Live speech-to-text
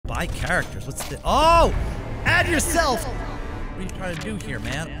buy characters. What's the... Oh! Add yourself! What are you trying to do here,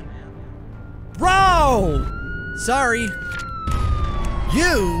 man? Bro! Sorry.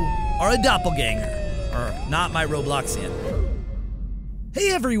 You are a doppelganger. Or not my Robloxian.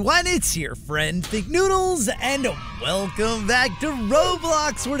 Hey everyone, it's your friend Thinknoodles, and welcome back to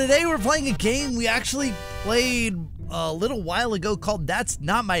Roblox, where today we're playing a game we actually played a little while ago called That's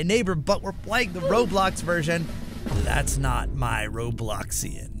Not My Neighbor, but we're playing the Roblox version, That's Not My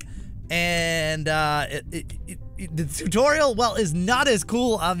Robloxian. And the tutorial, well, is not as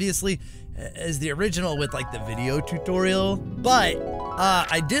cool, obviously, as the original with like the video tutorial, but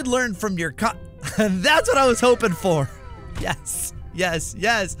I did learn from your that's what I was hoping for. Yes. Yes,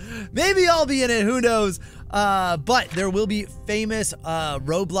 yes. Maybe I'll be in it, who knows? But there will be famous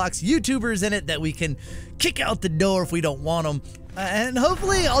Roblox YouTubers in it that we can kick out the door if we don't want them. And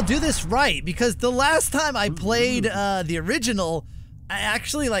hopefully I'll do this right, because the last time I played the original, I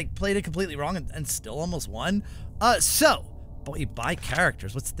actually like played it completely wrong and still almost won. So, boy, buy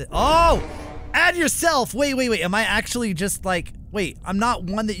characters. What's the... Oh! Add yourself! Wait. Am I actually just like... Wait, I'm not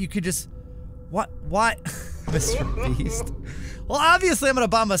one that you could just... What? Mr. Beast? Well, obviously I'm gonna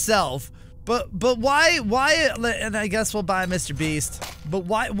buy myself, but why, and I guess we'll buy Mr. Beast, but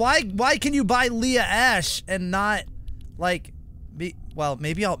why can you buy Leah Ash and not, like, well,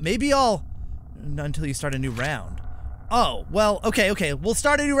 maybe I'll, until you start a new round. Oh, well, okay, we'll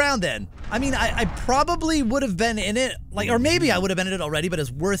start a new round then. I mean, I probably would have been in it, like, or maybe I would have been in it already, but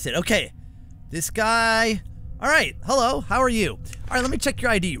it's worth it. Okay, this guy, all right, hello, how are you? All right, let me check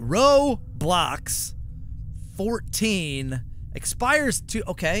your ID. Roblox 14. Expires to,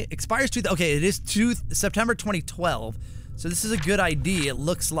 okay, it is September 2012, so this is a good ID, it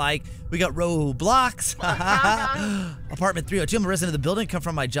looks like. We got Roblox, apartment 302, I'm a resident of the building, come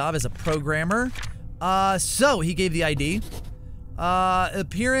from my job as a programmer. So, he gave the ID.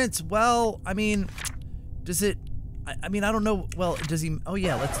 Appearance, well, I mean, does it, I mean, I don't know, well, does he, oh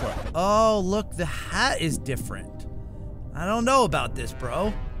yeah, let's look. Oh, look, the hat is different. I don't know about this,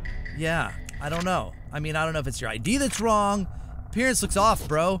 bro. Yeah, I don't know. I mean, I don't know if it's your ID that's wrong. Appearance looks off,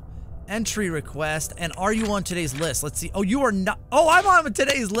 bro. Entry request. And are you on today's list? Let's see. Oh, you are not. Oh, I'm on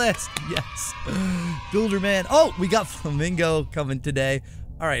today's list. Yes. Builder man. Oh, we got Flamingo coming today.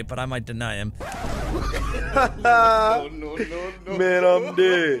 All right, but I might deny him. No. Man, I'm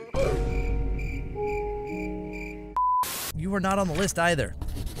dead. You are not on the list either.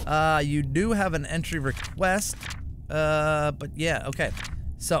 You do have an entry request. But yeah, okay.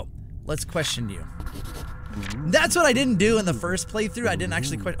 So, let's question you. That's what I didn't do in the first playthrough. I didn't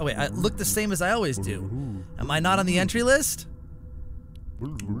actually question. Oh wait, I look the same as I always do. Am I not on the entry list?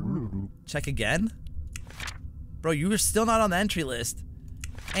 Check again. Bro, you are still not on the entry list.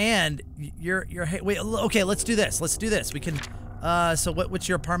 And you're wait, okay, let's do this. We can so what's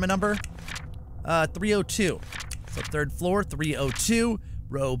your apartment number? 302. So third floor, 302.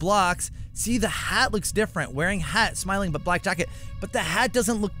 Roblox. See, the hat looks different. Wearing hat, smiling, but black jacket. But the hat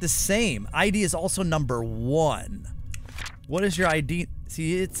doesn't look the same. ID is also number 1. What is your ID?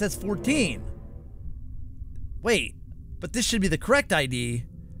 See, it says 14. Wait, but this should be the correct ID.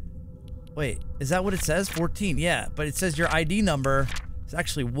 Wait, is that what it says? 14, yeah. But it says your ID number is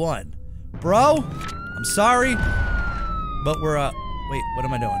actually 1. Bro, I'm sorry, but we're, wait, what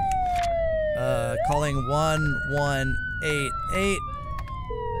am I doing? Calling 1188.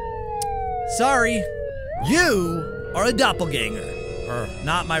 Sorry, you are a doppelganger, or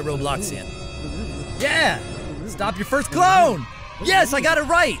not my Robloxian. Yeah, stop your first clone. Yes, I got it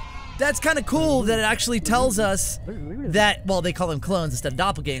right. That's kind of cool that it actually tells us that, well, they call them clones instead of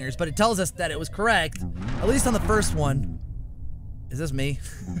doppelgangers, but it tells us that it was correct, at least on the first one. Is this me?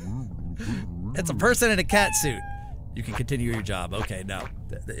 It's a person in a cat suit. You can continue your job. Okay, no,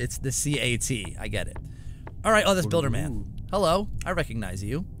 it's the CAT, I get it. All right, oh, that's Builder Man. Hello, I recognize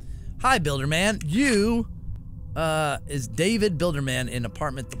you. Hi, Builder Man. You, is David Builder Man in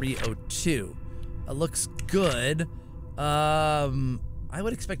apartment 302. Looks good. I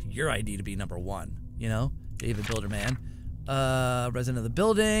would expect your ID to be number 1, you know? David Builder Man. Resident of the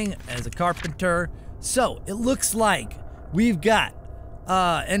building, as a carpenter. So, it looks like we've got,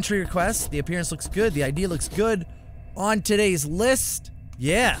 entry requests. The appearance looks good. The ID looks good. On today's list,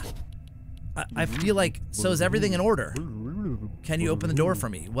 yeah. I feel like, so is everything in order? Can you open the door for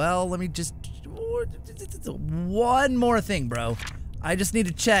me? Well, let me just... One more thing, bro. I just need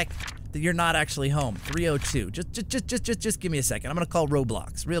to check that you're not actually home. 302. Just give me a second. I'm gonna call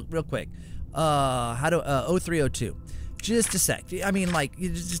Roblox real quick. 0302. Just a sec. I mean, like,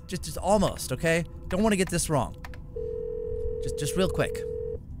 just almost, okay? Don't want to get this wrong. Just real quick.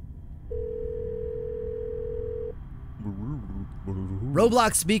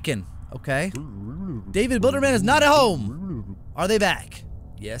 Roblox speaking. Okay. David Builderman is not at home. Are they back?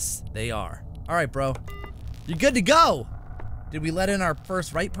 Yes, they are. All right, bro. You're good to go. Did we let in our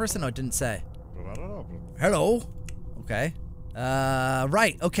first right person? Oh, it didn't say. Hello. Okay.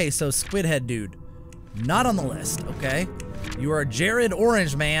 Right. Okay, so Squidhead dude. Not on the list. Okay. You are Jared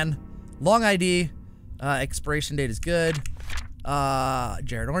Orange Man. Long ID. Expiration date is good.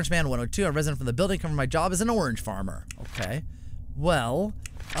 Jared Orange Man 102. A resident from the building. Come from my job as an orange farmer. Okay. Well,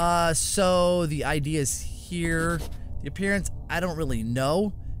 so the ID is here. The appearance, I don't really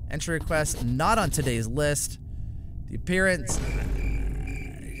know. Entry request, not on today's list. The appearance,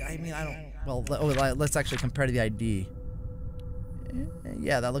 I mean, I don't, well, let's actually compare to the ID.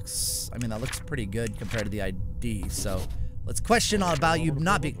 Yeah, that looks, I mean, that looks pretty good compared to the ID, so let's question all about you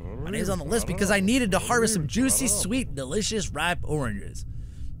not being, my name's on the list because I needed to harvest some juicy, sweet, delicious, ripe oranges.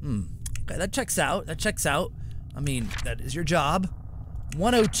 Okay, that checks out, I mean, that is your job.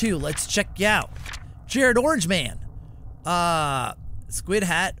 102, let's check you out. Jared Orange Man. Squid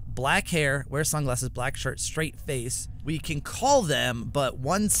hat, black hair, wears sunglasses, black shirt, straight face. We can call them, but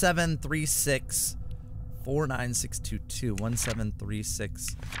 1736 49622.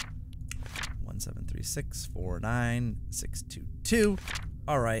 1736 49622.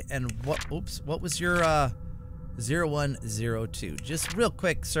 All right, and what was your 0102? Just real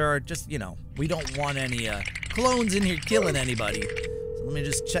quick, sir, just, you know, we don't want any clones in here killing anybody. So let me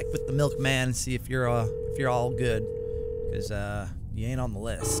just check with the milkman and see if you're all good, because you ain't on the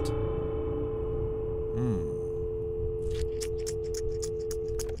list.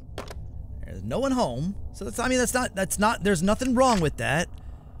 There's no one home, so that's, I mean, that's not, there's nothing wrong with that.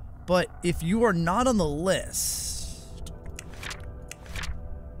 But if you are not on the list,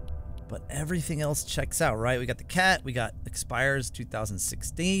 but everything else checks out, right? We got the cat, we got expires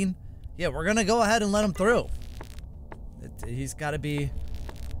 2016. Yeah, we're gonna go ahead and let him through. He's gotta be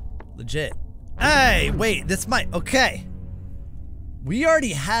legit. Hey, wait, this might, okay. We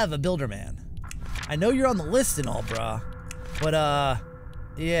already have a Builderman. I know you're on the list and all, brah. But,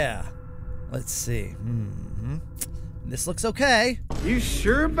 yeah. Let's see. This looks okay. You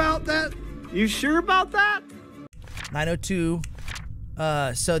sure about that? You sure about that? 902.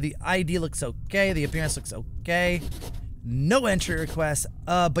 So the ID looks okay. The appearance looks okay. No entry request.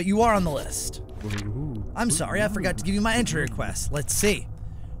 But you are on the list. I'm sorry, I forgot to give you my entry request. Let's see.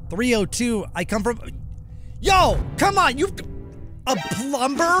 302. I come from. Yo, come on, you. A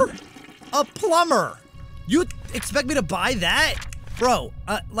plumber? A plumber? You expect me to buy that? Bro,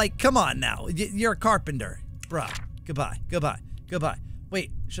 like, come on now. You're a carpenter. Bruh, goodbye.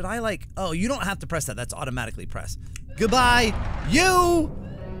 Wait, should I like, oh, you don't have to press that. That's automatically pressed. Goodbye. You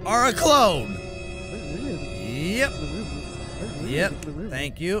are a clone. Yep,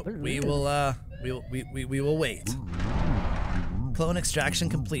 thank you. We will wait. Clone extraction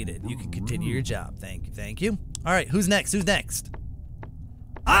completed. You can continue your job. Thank you. All right, who's next?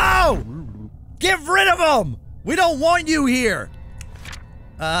 Oh! Get rid of him! We don't want you here!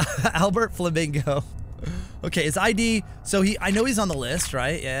 Albert Flamingo. Okay, his ID, so I know he's on the list,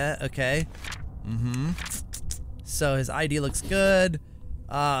 right? Yeah, okay. So his ID looks good.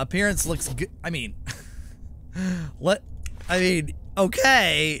 Appearance looks good. I mean,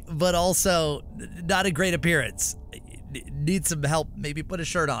 okay, but also not a great appearance. Needs some help, maybe put a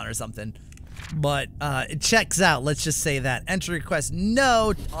shirt on or something. But it checks out, let's just say that. Entry request,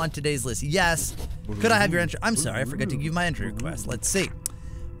 no. On today's list, yes. Could I have your entry? I'm sorry, I forgot to give you my entry request. Let's see.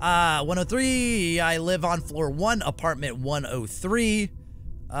 103, I live on floor 1, apartment 103.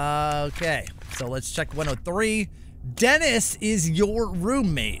 Okay, so let's check 103. Dennis is your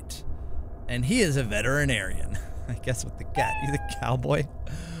roommate, and he is a veterinarian. I guess with the cat, he's a cowboy.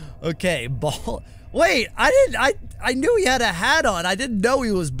 Okay, bald. Wait, I knew he had a hat on. I didn't know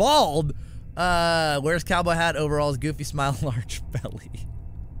he was bald. Wears cowboy hat, overalls, goofy smile, large belly.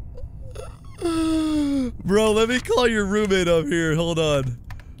 Bro, let me call your roommate up here. Hold on.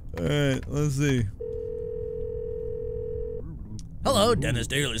 Alright, let's see. Hello, Dennis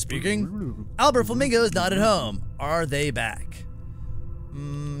Daly speaking. Albert Flamingo is not at home. Are they back?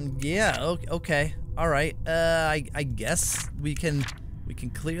 Yeah, okay. Alright, I guess we can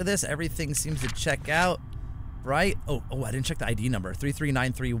clear this. Everything seems to check out. Right? Oh, I didn't check the ID number.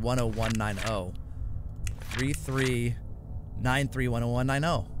 3393-10190.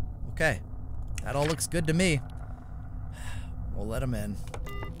 3393-10190. Okay. That all looks good to me. We'll let him in.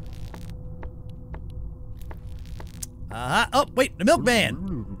 Oh, wait, the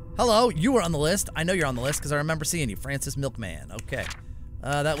milkman. Hello, you were on the list. I know you're on the list because I remember seeing you. Francis Milkman. Okay.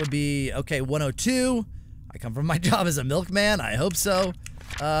 That would be, okay, 102. I come from my job as a milkman. I hope so.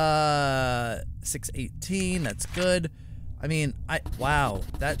 618, that's good. I mean, wow,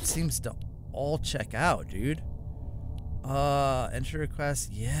 that seems to all check out, dude. Entry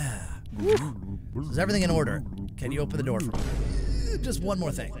request, yeah. So is everything in order? Can you open the door for me? Just one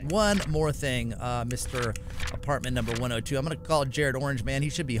more thing. One more thing, Mr. Apartment number 102. I'm gonna call Jared Orange, man. He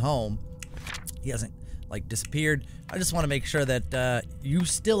should be home. He hasn't, like, disappeared. I just want to make sure that you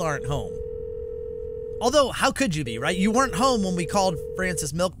still aren't home. Although, how could you be, right? You weren't home when we called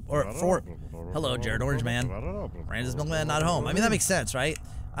Francis Milk, or for... Hello, Jared Orange, man. Francis Milkman not home. I mean, that makes sense, right?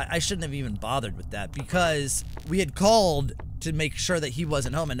 I shouldn't have even bothered with that because we had called to make sure that he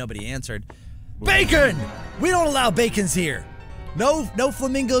wasn't home and nobody answered. Bacon! We don't allow bacons here. No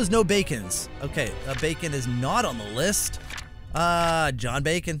flamingos, no bacons. Okay, bacon is not on the list. John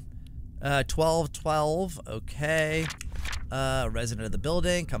Bacon. 1212, okay. Resident of the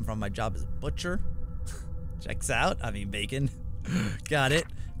building, come from my job as a butcher. Checks out, I mean bacon. Got it.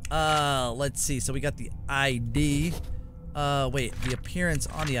 Let's see, so we got the ID. Wait, the appearance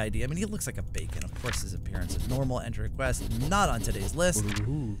on the ID. I mean, he looks like a bacon. Of course his appearance is normal. Entry request, not on today's list.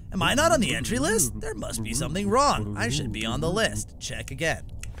 Am I not on the entry list? There must be something wrong. I should be on the list. Check again.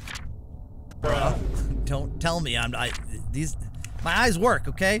 Bruh, don't tell me my eyes work,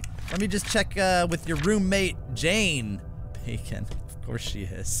 okay? Let me just check, with your roommate, Jane Bacon. Of course she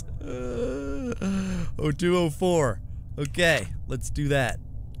is. 0204. Okay, let's do that.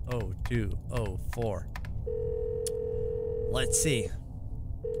 0204. Let's see.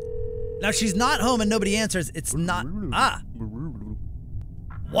 Now she's not home and nobody answers. It's not.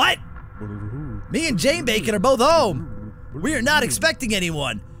 What? Me and Jane Bacon are both home. We are not expecting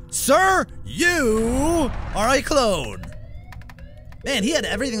anyone. Sir, you are a clone. Man, he had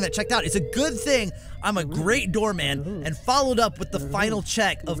everything that checked out. It's a good thing I'm a great doorman and followed up with the final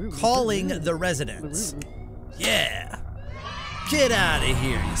check of calling the residents. Yeah. Get out of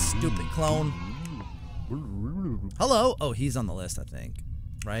here, you stupid clone. Hello. Oh, he's on the list, I think.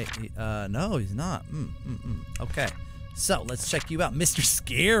 Right? No, he's not. Okay. So, let's check you out. Mr.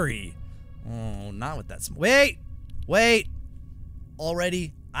 Scary. Oh, not with that. Wait.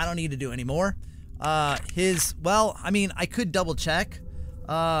 Already, I don't need to do any more. Well, I mean, I could double check.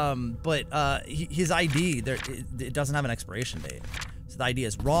 But his ID, it doesn't have an expiration date. So the ID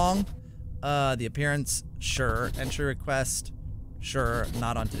is wrong. The appearance, sure. Entry request, sure.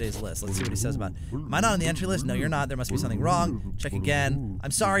 Not on today's list. Let's see what he says about it. Am I not on the entry list? No, you're not. There must be something wrong. Check again.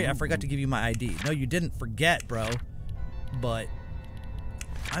 I'm sorry, I forgot to give you my ID. No, you didn't forget, bro. But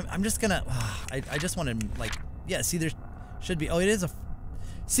I'm just gonna, I just want to, like, yeah, see, there should be, oh, it is a,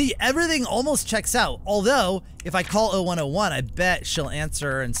 see, everything almost checks out. Although, if I call 0101, I bet she'll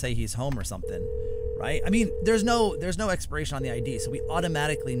answer and say he's home or something, right? I mean, there's no expiration on the ID, so we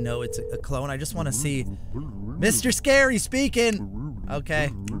automatically know it's a clone. I just want to see Mr. Scary speaking.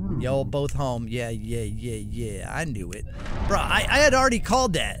 Okay, yo, both home. Yeah, I knew it. Bro, I had already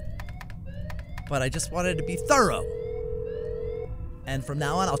called that, but I just wanted to be thorough. And from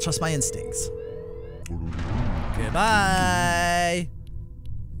now on, I'll trust my instincts. Goodbye.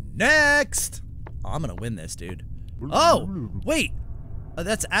 Next! Oh, I'm gonna win this, dude. Oh! Wait!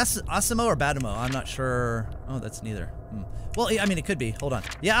 That's Asimo or Badamo? I'm not sure. Oh, that's neither. Well, I mean, it could be. Hold on.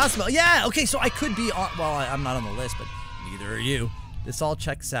 Yeah, Asimo. Yeah! Okay, so I could be on. Well, I'm not on the list, but neither are you. This all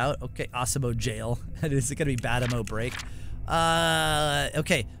checks out. Okay, Asimo jail. Is it gonna be Badamo break?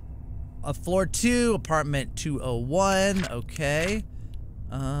 Okay. Floor 2, apartment 201. Okay.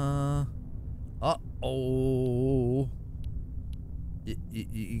 Uh-oh.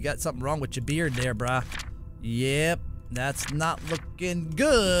 You got something wrong with your beard there, brah. Yep, that's not looking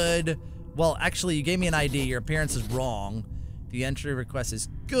good. Well, actually, you gave me an ID. Your appearance is wrong. The entry request is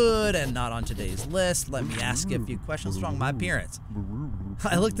good and not on today's list. Let me ask you a few questions. What's wrong with my appearance?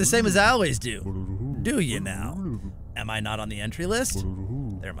 I look the same as I always do. Do you now? Am I not on the entry list?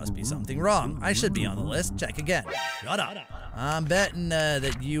 There must be something wrong. I should be on the list. Check again. Shut up. I'm betting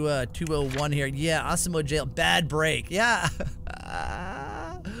that you 201 here. Yeah, Asimo jail. Bad break. Yeah.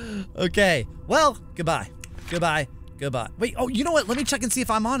 Okay. Well, goodbye. Goodbye. Wait, oh, you know what? Let me check and see if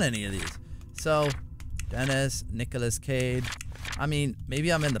I'm on any of these. So, Dennis, Nicolas Cage. I mean,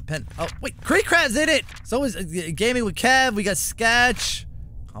 maybe I'm in the pen. Oh, wait, Creek Crab's in it! So is Gaming with Kev. We got Sketch.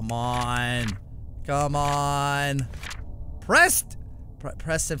 Come on.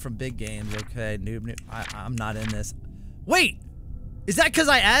 Preston from Big Games. Okay, noob. I'm not in this. Wait! Is that because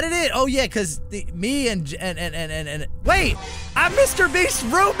I added it? Oh yeah, because me and wait! I'm Mr. Beast's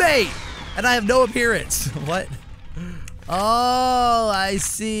roommate! And I have no appearance. What? Oh, I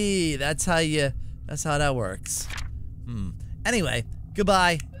see. That's how that works. Anyway,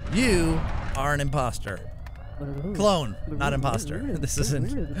 goodbye. You are an imposter. Clone, not imposter. This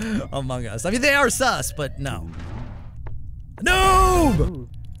isn't Among Us. I mean, they are sus, but no. Noob!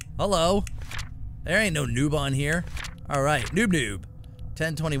 Hello. There ain't no noob on here. All right, noob.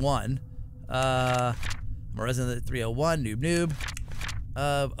 1021. I'm a resident at 301. Noob.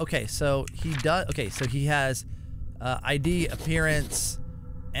 Okay, so he does. Okay, so he has ID, appearance,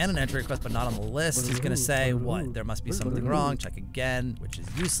 and an entry request, but not on the list. He's gonna say what? There must be something wrong. Check again, which is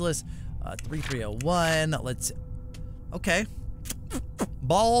useless. 3301. Let's. Okay.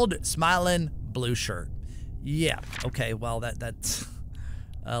 Bald, smiling, blue shirt. Yeah. Okay. Well, that's.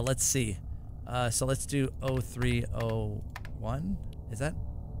 Let's see. So let's do 0301. Is that?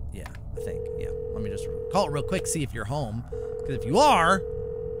 Yeah, I think. Yeah. Let me just call it real quick. See if you're home. Because if you are,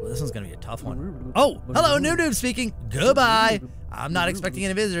 well, this one's gonna be a tough one. Oh, hello, Noob speaking. Goodbye. I'm not expecting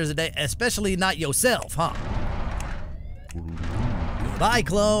any visitors today, especially not yourself, huh? Goodbye,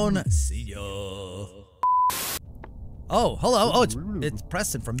 clone. See ya. Oh, hello. Oh, it's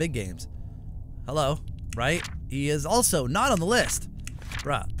Preston from Big Games. Hello. Right? He is also not on the list.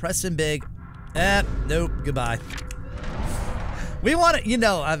 Bruh, Preston Big. Nope. Goodbye. We want to, you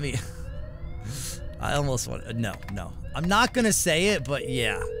know, I mean, I almost want, no. I'm not gonna say it, but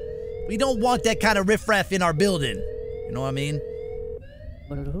yeah. We don't want that kind of riffraff in our building. You know what I mean?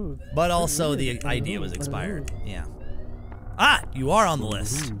 But also the idea was expired. Yeah. Ah, you are on the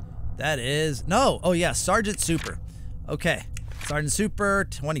list. That is, no. Oh yeah, Sergeant Super. Okay. Sergeant Super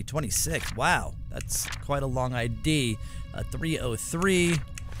 2026. Wow. That's quite a long ID. 303.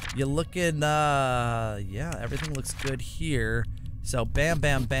 You're looking, yeah, everything looks good here. So bam.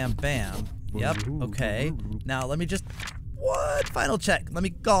 Yep, okay. Now let me just, what? Final check. Let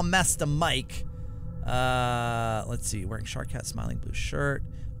me call Master Mike. Let's see, wearing shark hat, smiling blue shirt.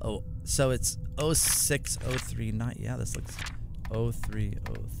 Oh, so it's 06039. Yeah, this looks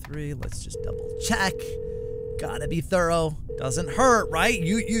 0303. Let's just double check. Gotta be thorough. Doesn't hurt, right?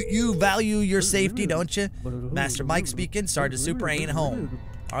 You value your safety, don't you? Master Mike speaking. Sergeant Super ain't home.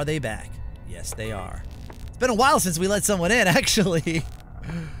 Are they back? Yes, they are. It's been a while since we let someone in, actually.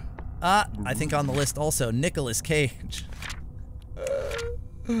 I think on the list also, Nicolas Cage.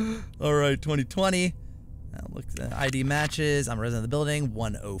 All right, 2020. Look, the ID matches. I'm a resident of the building.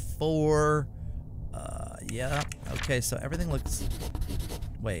 104. Yeah. Okay, so everything looks.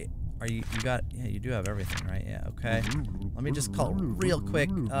 Wait, are you got? Yeah, you do have everything, right? Yeah. Okay. Let me just call real quick.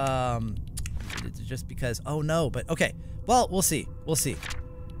 Just because. Oh no, but okay. Well, we'll see. We'll see.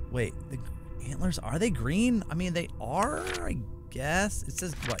 Wait, the antlers, are they green? I mean, they are, I guess. It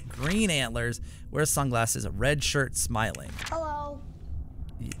says what? Green antlers. Wears sunglasses. A red shirt. Smiling. Hello.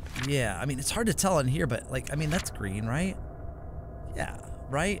 Yeah, I mean, it's hard to tell in here, but like, I mean, that's green, right? Yeah,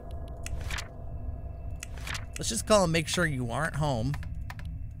 right? Let's just call and make sure you aren't home.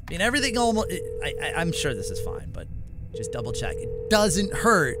 I mean, everything almost, I'm sure this is fine, but just double check. It doesn't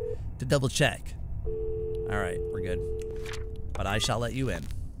hurt to double check. All right, we're good. But I shall let you in.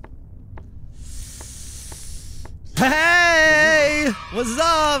 Hey! What's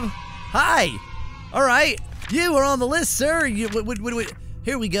up? Hi! All right, you are on the list, sir.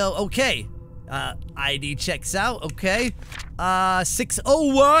 Here we go. Okay. ID checks out. Okay.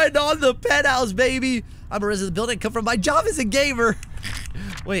 601 on the penthouse, baby. I'm a resident of the building. Come from my job as a gamer.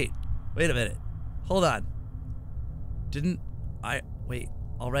 Wait a minute. Hold on. Didn't I wait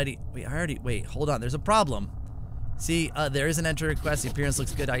already? Wait, hold on. There's a problem. See, there is an entry request. The appearance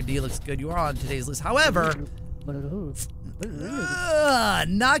looks good. ID looks good. You are on today's list. However,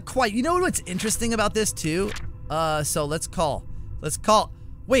 not quite. You know what's interesting about this too? So let's call.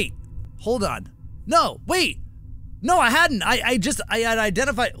 Wait, hold on. No, wait. No, I hadn't. I had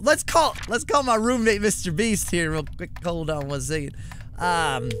identified. Let's call my roommate, Mr. Beast, here real quick. Hold on one second.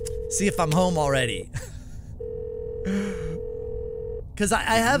 See if I'm home already. Cause I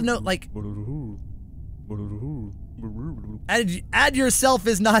have no, like, add yourself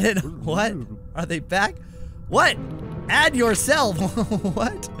is not in. What? Are they back? What? Add yourself.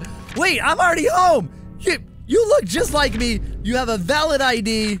 What? Wait, I'm already home. You look just like me. You have a valid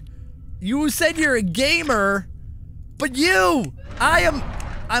ID. You said you're a gamer, but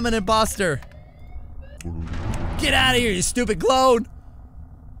I'm an imposter. Get out of here, you stupid clone.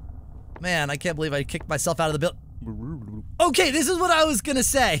 Man, I can't believe I kicked myself out of the building. Okay, this is what I was gonna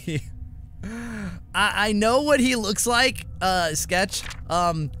say. I know what he looks like, Sketch.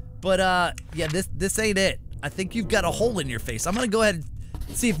 But yeah, this ain't it. I think you've got a hole in your face. I'm gonna go ahead and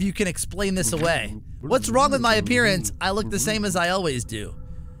see if you can explain this away. What's wrong with my appearance? I look the same as I always do.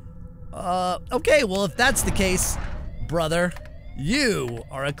 Okay, well, if that's the case, brother, you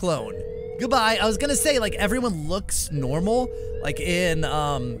are a clone. Goodbye. I was gonna say, like, everyone looks normal. Like in,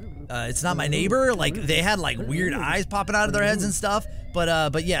 It's Not My Neighbor, like, they had, like, weird eyes popping out of their heads and stuff.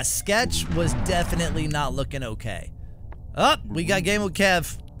 But yeah, Sketch was definitely not looking okay. Oh, we got game with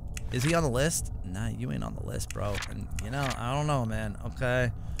Kev. Is he on the list? Nah, you ain't on the list, bro. And, you know, I don't know, man.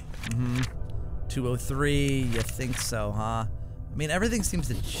 Okay. 203, you think so, huh? I mean, everything seems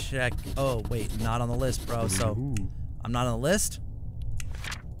to check. Oh, wait, not on the list, bro. So, I'm not on the list?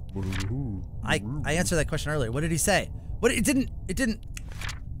 I answered that question earlier. What did he say? What? It didn't.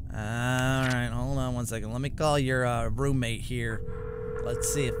 Alright, hold on one second. Let me call your roommate here.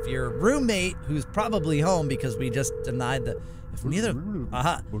 Let's see if your roommate, who's probably home because we just denied the... If neither...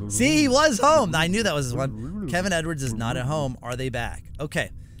 See, he was home. I knew that was his one. Kevin Edwards is not at home. Are they back?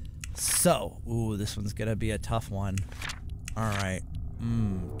 Okay. So, ooh, this one's gonna be a tough one. Alright.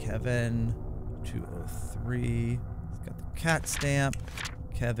 Kevin, 203. He's got the cat stamp.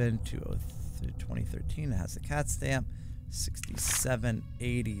 Kevin, 203, 2013. It has the cat stamp.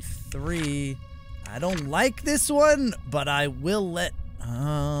 6783. I don't like this one, but I will let...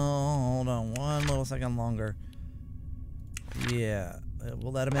 hold on one little second longer. Yeah,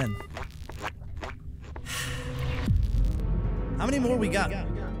 we'll let him in. How many more we got?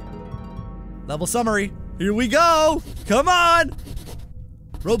 Level summary. Here we go. Come on.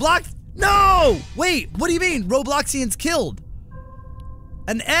 Roblox? No! Wait, what do you mean? Robloxian's killed.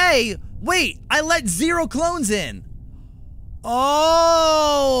 An A? Wait, I let 0 clones in.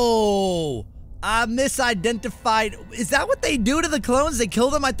 Oh! I misidentified. Is that what they do to the clones? They kill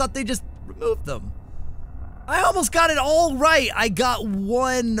them? I thought they just removed them. I almost got it all right. I got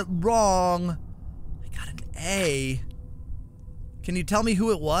one wrong. I got an A. Can you tell me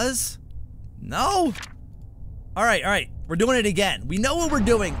who it was? No? All right. We're doing it again. We know what we're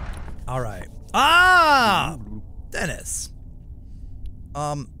doing. All right. Ah! Dennis.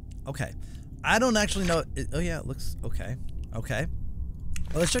 Okay. I don't actually know. Oh, yeah, it looks okay. Okay.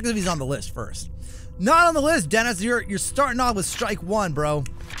 Well, let's check if he's on the list first. Not on the list, Dennis. You're starting off with strike 1, bro.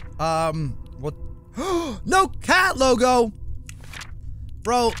 What? No cat logo!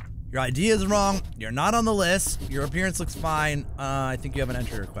 Bro, your idea is wrong. You're not on the list. Your appearance looks fine. I think you have an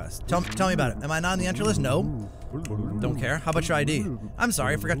entry request. Tell me about it. Am I not on the entry list? No. Don't care. How about your ID? I'm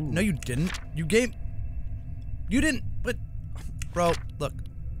sorry, I forgot. No, you didn't. You didn't. But, bro, look.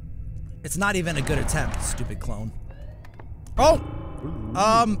 It's not even a good attempt, stupid clone. Oh!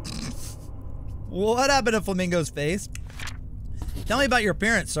 What happened to Flamingo's face? Tell me about your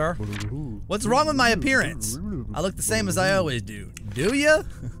appearance, sir. What's wrong with my appearance? I look the same as I always do. Do ya?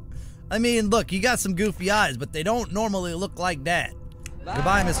 I mean, look, you got some goofy eyes, but they don't normally look like that.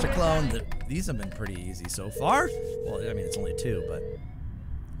 Goodbye, Mr. Clone. These have been pretty easy so far. Well, I mean, it's only 2, but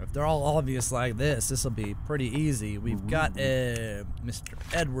if they're all obvious like this will be pretty easy. We've got Mr.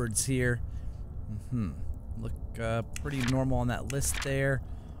 Edwards here. Look pretty normal on that list there.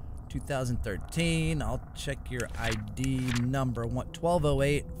 2013. I'll check your ID number.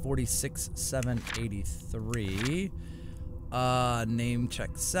 1208 46783. Name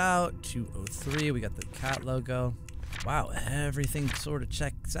checks out. 203. We got the cat logo. Wow, everything sort of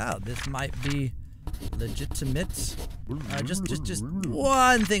checks out. This might be legitimate. Just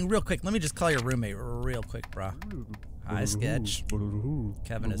one thing real quick. Let me just call your roommate real quick, bro. Hi, Sketch.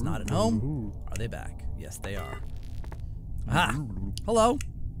 Kevin is not at home. Are they back? Yes, they are. Aha. Hello.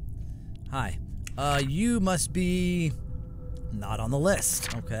 Hi. You must be not on the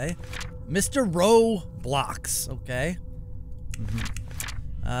list. Okay. Mr. Roblox. Okay.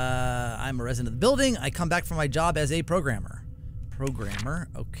 I'm a resident of the building. I come back from my job as a programmer.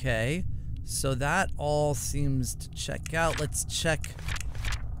 Okay. So that all seems to check out. Let's check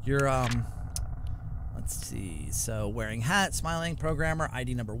your, let's see. So wearing hat, smiling, programmer,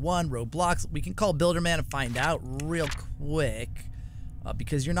 ID number 1, Roblox. We can call Builderman and find out real quick.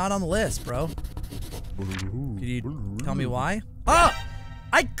 Because you're not on the list, bro. Could you tell me why? Oh!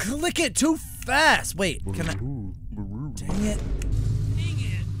 I click it too fast! Wait, can I... Dang it.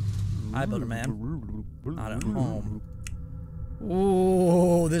 Hi, Builderman. Not at home.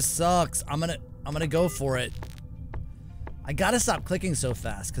 Ooh, this sucks. I'm gonna go for it. I gotta stop clicking so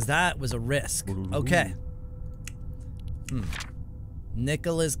fast, because that was a risk. Okay.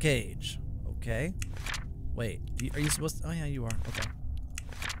 Nicolas Cage. Okay. Wait, are you supposed to... Oh, yeah, you are. Okay.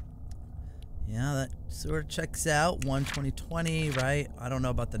 Yeah, that sort of checks out. 1/20/20, right? I don't know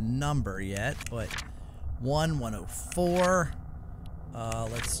about the number yet, but 1/104.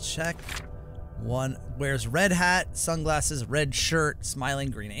 Let's check. 1 wears red hat, sunglasses, red shirt,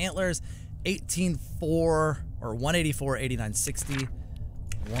 smiling, green antlers. 184 or 184 8960.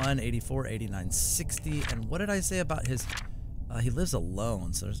 184 8960. And what did I say about his? He lives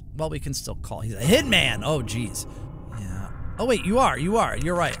alone, so there's... Well, we can still call. He's a hitman. Oh, geez. Yeah. Oh, wait, you are.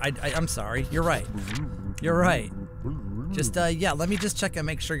 You're right. I'm sorry. You're right. You're right. Just, yeah, let me just check and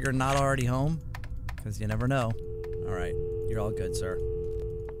make sure you're not already home, because you never know. All All right, you're all good, sir.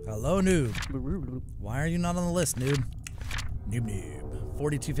 Hello, noob. Why are you not on the list, noob? Noob.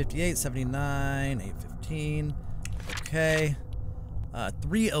 4258, 79, 815. Okay.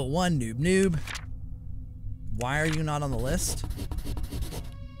 301, noob. Why are you not on the list?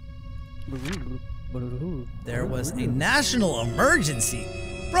 There was a national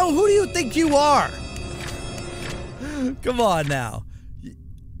emergency. Bro, who do you think you are? Come on now.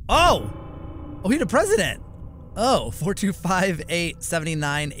 Oh, he the president. Oh, 4258,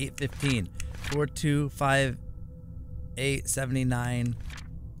 79, 815. 4258, 79,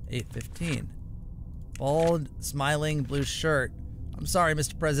 815. Bald, smiling, blue shirt. I'm sorry,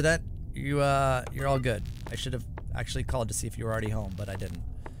 Mr. President. You're all good. I should have actually called to see if you were already home, but I didn't.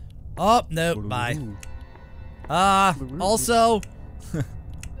 Oh, no, bye. Also,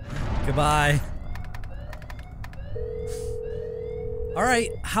 goodbye. All right,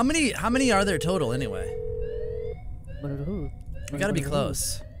 how many are there total anyway? We gotta be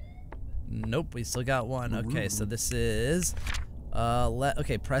close. Nope, we still got one. Okay, so this is,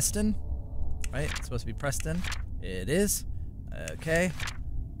 okay, Preston, right? It's supposed to be Preston. It is. Okay.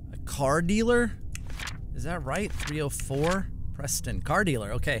 A car dealer? Is that right? 304? Preston, car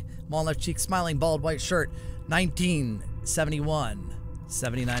dealer. Okay. Mall left cheek, smiling, bald, white shirt. 1971,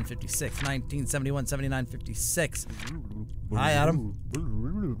 7956. 1971, 7956. Hi, Adam.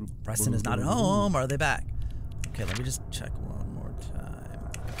 Preston is not at home. Are they back? Okay, let me just check one more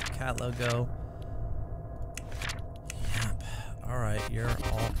time. Cat logo. Yep. All right, you're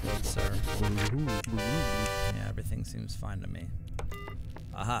all good, sir. Yeah, everything seems fine to me.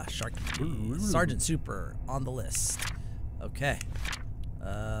 Aha, Sharky. Sergeant Super on the list. Okay.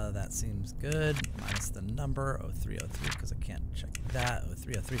 That seems good. Minus the number 0303 because I can't check that.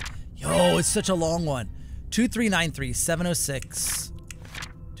 0303. Yo, it's such a long one. 2393 706.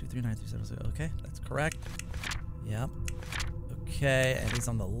 2393 706. Okay, that's correct. Yep. Okay, and he's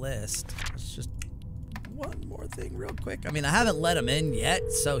on the list. Let's just one more thing real quick. I mean, I haven't let him in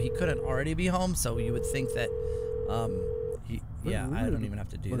yet, so he couldn't already be home. So you would think that, yeah, I don't even have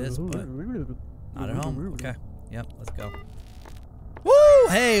to do this, but not at home. Okay. Yep. Let's go. Woo!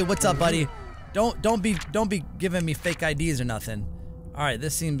 Hey, what's up, buddy? Don't be giving me fake IDs or nothing. All right,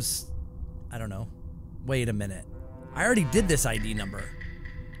 this seems, I don't know. Wait a minute. I already did this ID number.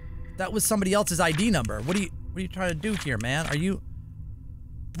 That was somebody else's ID number. What are you trying to do here, man? Are you,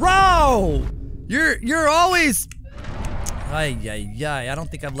 bro? You're always. Ay. I don't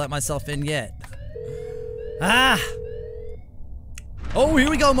think I've let myself in yet. Ah. Oh,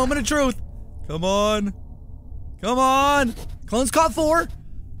 here we go. Moment of truth. Come on. Come on. Clones caught 4.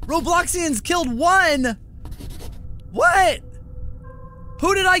 Robloxians killed 1. What?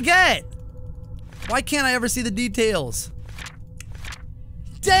 Who did I get? Why can't I ever see the details?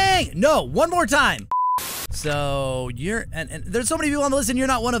 Dang! No, one more time. So you're, and there's so many people on the list and you're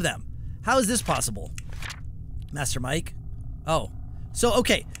not one of them. How is this possible? Master Mike? Oh, so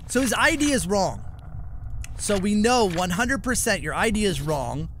okay, so his ID is wrong. So we know 100% your ID is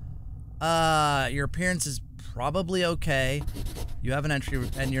wrong. Your appearance is probably okay. You have an entry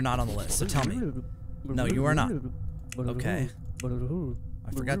and you're not on the list, so tell me. No, you are not. Okay.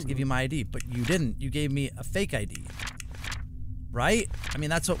 I forgot to give you my ID, but you didn't. You gave me a fake ID. Right? I mean,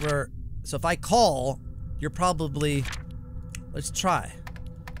 that's what we're, so if I call, you're probably, let's try.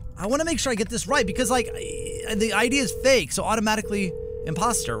 I want to make sure I get this right because like the ID is fake, so automatically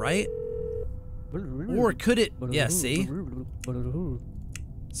imposter, right? Or could it, yeah, see?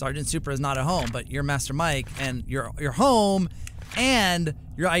 Sergeant Super is not at home, but you're Master Mike and you're home and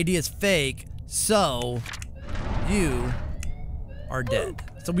your ID is fake, so you are dead.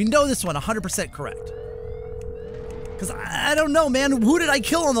 So we know this one 100% correct. Because I don't know, man. Who did I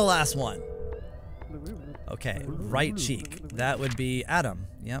kill on the last one? Okay, right cheek. That would be Adam.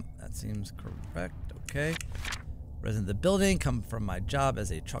 Yep, that seems correct. Okay. Resident of the building, come from my job as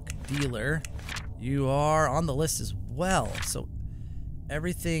a truck dealer. You are on the list as well. So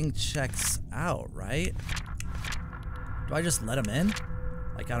everything checks out, right? Do I just let him in?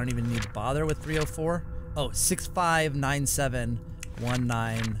 Like I don't even need to bother with 304? Oh,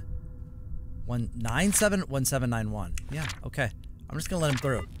 659719171791. Yeah, okay. I'm just gonna let him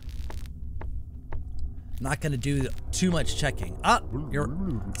through. Not gonna do too much checking. Ah,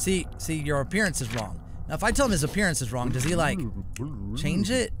 see, your appearance is wrong. Now, if I tell him his appearance is wrong, does he like change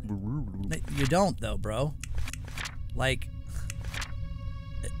it? You don't though, bro. Like,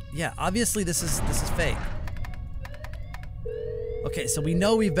 yeah, obviously this is fake. Okay, so we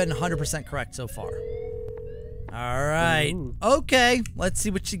know we've been 100% correct so far. All right. Okay, let's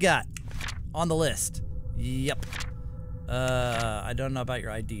see what you got on the list. Yep. I don't know about your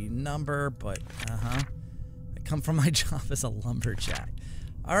ID number, but I come from my job as a lumberjack.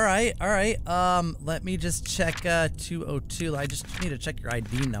 All right. Let me just check 202. I just need to check your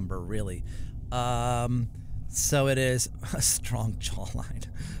ID number, really. So it is a strong jawline.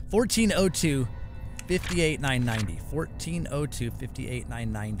 1402 58990. 1402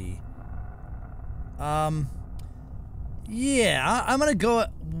 58990. Yeah, I'm gonna go.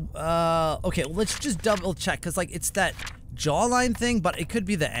 Okay, well, let's just double check because like it's that jawline thing, but it could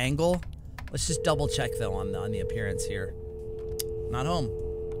be the angle. Let's just double check though on the appearance here. Not home.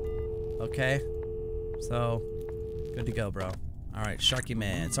 Okay, so good to go, bro. All right, Sharky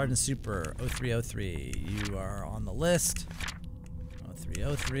Man, Sergeant Super 0303. You are on the list.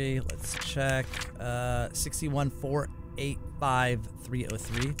 0303. Let's check. 61485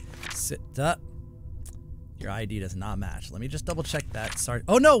 Sit up. Your ID does not match. Let me just double check that. Sorry.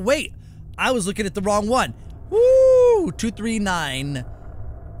 Oh no, wait! I was looking at the wrong one. Woo! 239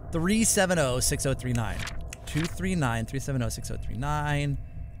 370 6039. 239 370 6039.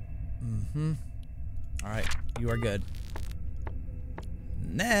 Alright, you are good.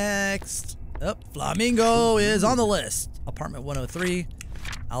 Next. Oh, Flamingo is on the list. Apartment 103.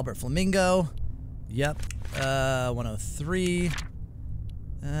 Albert Flamingo. Yep. 103.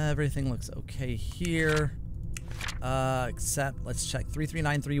 Everything looks okay here. Except, let's check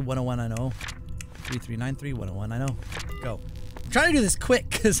 3393-10190. 3393-10190. Go. I'm trying to do this quick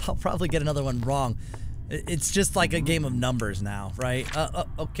because I'll probably get another one wrong. It's just like a game of numbers now, right?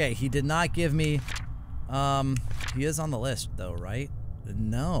 Okay, he did not give me, he is on the list though, right?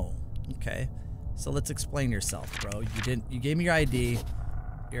 No. Okay. So let's explain yourself, bro. You gave me your ID.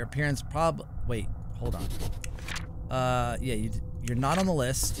 Your appearance wait, hold on. Yeah, you're not on the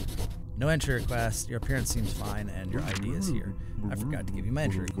list. No entry request. Your appearance seems fine, and your ID is here. I forgot to give you my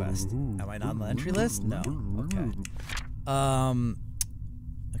entry request. Am I not on the entry list? No. Okay.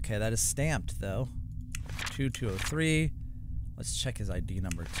 Okay, that is stamped though. 2203. Let's check his ID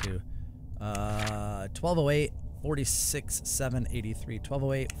number too. 1208 46 783.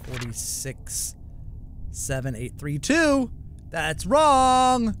 1208 46 7832. That's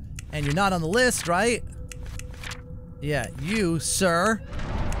wrong. And you're not on the list, right? Yeah, you, sir,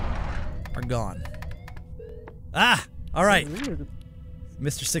 are gone. Ah! Alright.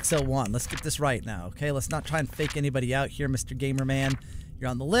 Mr. 601, let's get this right now, okay? Let's not try and fake anybody out here, Mr. Gamerman. You're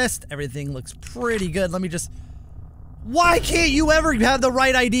on the list. Everything looks pretty good. Let me just... Why can't you ever have the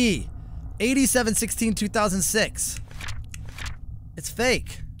right ID? 8716-2006. It's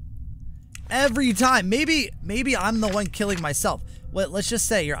fake. Every time. Maybe I'm the one killing myself. Well, let's just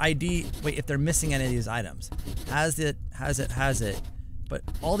say your ID... Wait, if they're missing any of these items. Has it. But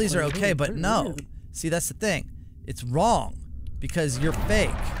all these are okay, but no. See, that's the thing. It's wrong. Because you're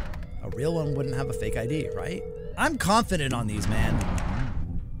fake. A real one wouldn't have a fake ID, right? I'm confident on these, man.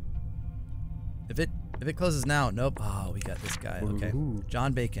 If it closes now, nope. Oh, we got this guy. Okay.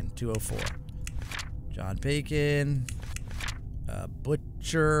 John Bacon, 204. John Bacon.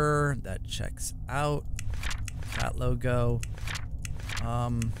 Butcher. That checks out. Cat logo.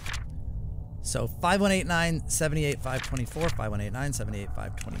 So 5189-78524.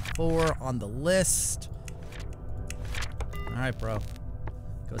 5189-78524 on the list. Alright, bro.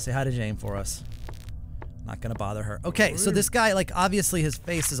 Go say hi to Jane for us. Not gonna bother her. Okay, so this guy, like, obviously his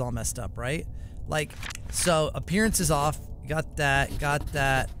face is all messed up, right? Like, so appearance is off. Got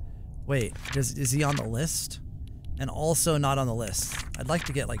that. Wait, is he on the list? And also not on the list. I'd like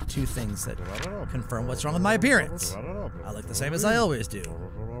to get like two things that confirm what's wrong with my appearance. I look the same as I always do.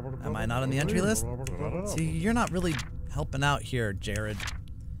 Am I not on the entry list? See, you're not really helping out here, Jared.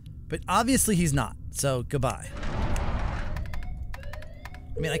 But obviously he's not, so goodbye.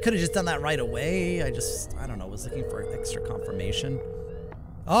 I mean, I could have just done that right away. I don't know, was looking for extra confirmation.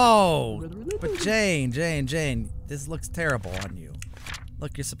 Oh, but Jane, this looks terrible on you.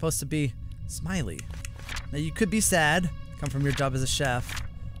 Look, you're supposed to be smiley. Now, you could be sad, come from your job as a chef.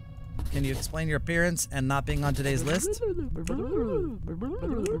 Can you explain your appearance and not being on today's list?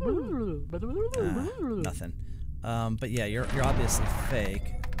 Nothing. But yeah, you're obviously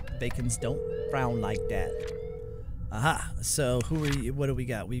fake. Bacons don't frown like that. Aha. So who are you? What do we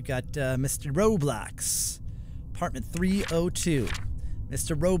got? We've got Mr. Roblox, apartment 302.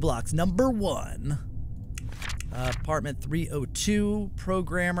 Mr. Roblox, number 1. Apartment 302,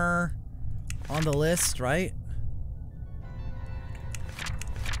 programmer on the list, right?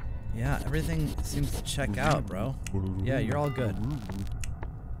 Yeah, everything seems to check out, bro. Yeah, you're all good.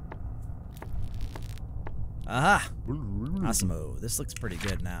 Aha! Asimo, this looks pretty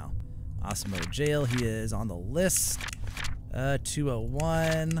good now. Asimo jail, he is on the list.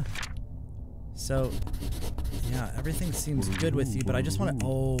 201. So, Yeah, everything seems good with you, but I just want to.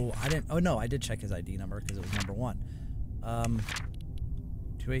 Oh, I didn't. Oh no, I did check his ID number because it was number 1.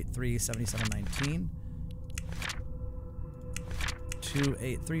 283-7719.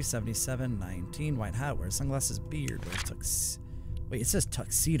 283-7719. White hat. Wears sunglasses. Beard. Wears tux. Wait, it says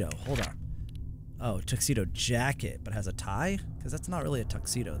tuxedo. Hold on. Oh, tuxedo jacket, but has a tie? Because that's not really a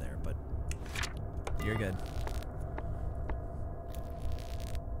tuxedo there, but you're good.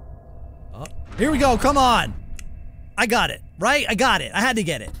 Oh, here we go. Come on. I got it, right? I got it. I had to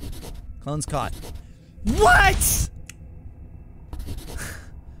get it. Clone's caught. What?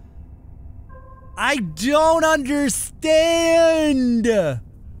 I don't understand.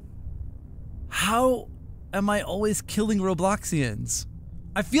 How am I always killing Robloxians?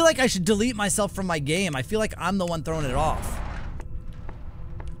 I feel like I should delete myself from my game. I feel like I'm the one throwing it off.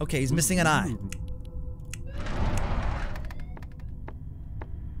 Okay, he's missing an eye.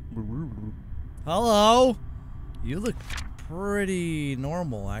 Hello? You look pretty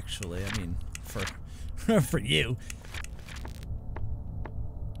normal, actually. I mean, for you.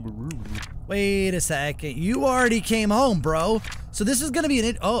 Wait a second. You already came home, bro. So this is gonna be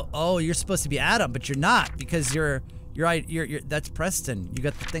an oh, you're supposed to be Adam, but you're not because you're that's Preston. You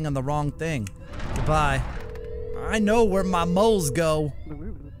got the thing on the wrong thing. Goodbye. I know where my moles go.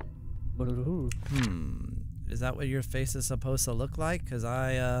 Is that what your face is supposed to look like? Cause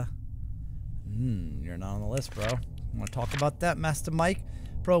you're not on the list, bro. Wanna talk about that, Master Mike?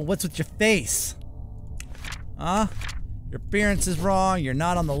 Bro, what's with your face? Huh? Your appearance is wrong, you're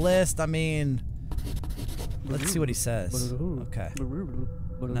not on the list, I mean... Let's see what he says. Okay.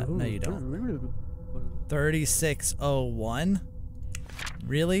 No, you don't. 3601?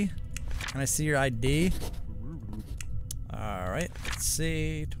 Really? Can I see your ID? Alright, let's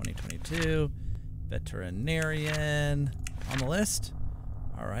see. 2022. Veterinarian. On the list?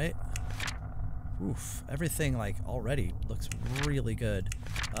 Alright. Oof, everything like already looks really good.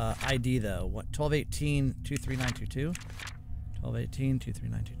 ID though, what? 1218-23922?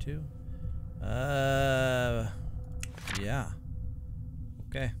 1218-23922? Yeah.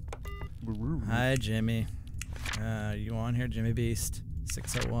 Okay. Hi, Jimmy. You on here, Jimmy Beast?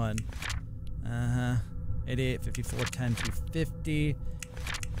 601. 88, 54, 10, 250.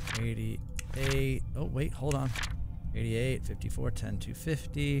 88. Oh, wait, hold on. 88, 54, 10,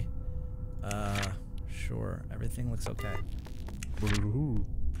 250. Sure. Everything looks okay.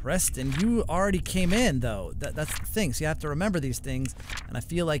 Preston, you already came in, though. That's the thing. So you have to remember these things. And I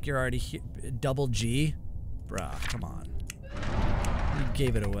feel like you're already here. Double G? Bruh, come on. You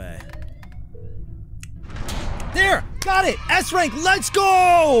gave it away. There! Got it! S rank, let's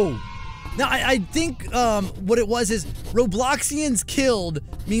go! Now, I think what it was is Robloxians killed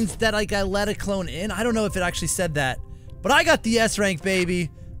means that like I let a clone in. I don't know if it actually said that. But I got the S rank, baby.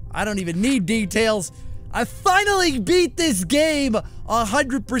 I don't even need details. I finally beat this game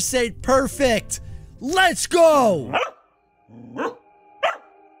 100% perfect. Let's go!